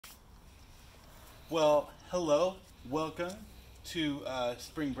Well, hello, welcome to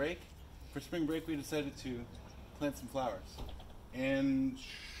spring break. For spring break, we decided to plant some flowers and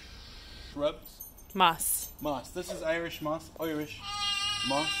shrubs. Moss. Moss. This is Irish moss. Irish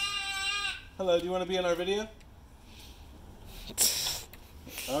moss. Hello, do you want to be in our video?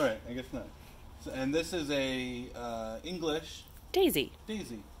 All right, I guess not. So, and this is a English Daisy.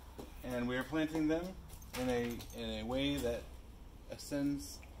 daisy, and we are planting them in a way that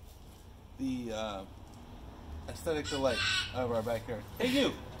ascends the aesthetic delight of our backyard. Hey,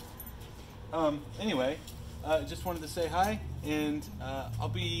 you! Anyway, just wanted to say hi, and I'll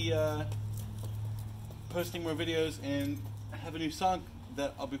be posting more videos and have a new song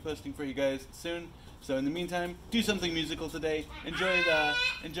that I'll be posting for you guys soon. So in the meantime, do something musical today. Enjoy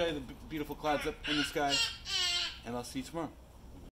the beautiful clouds up in the sky, and I'll see you tomorrow.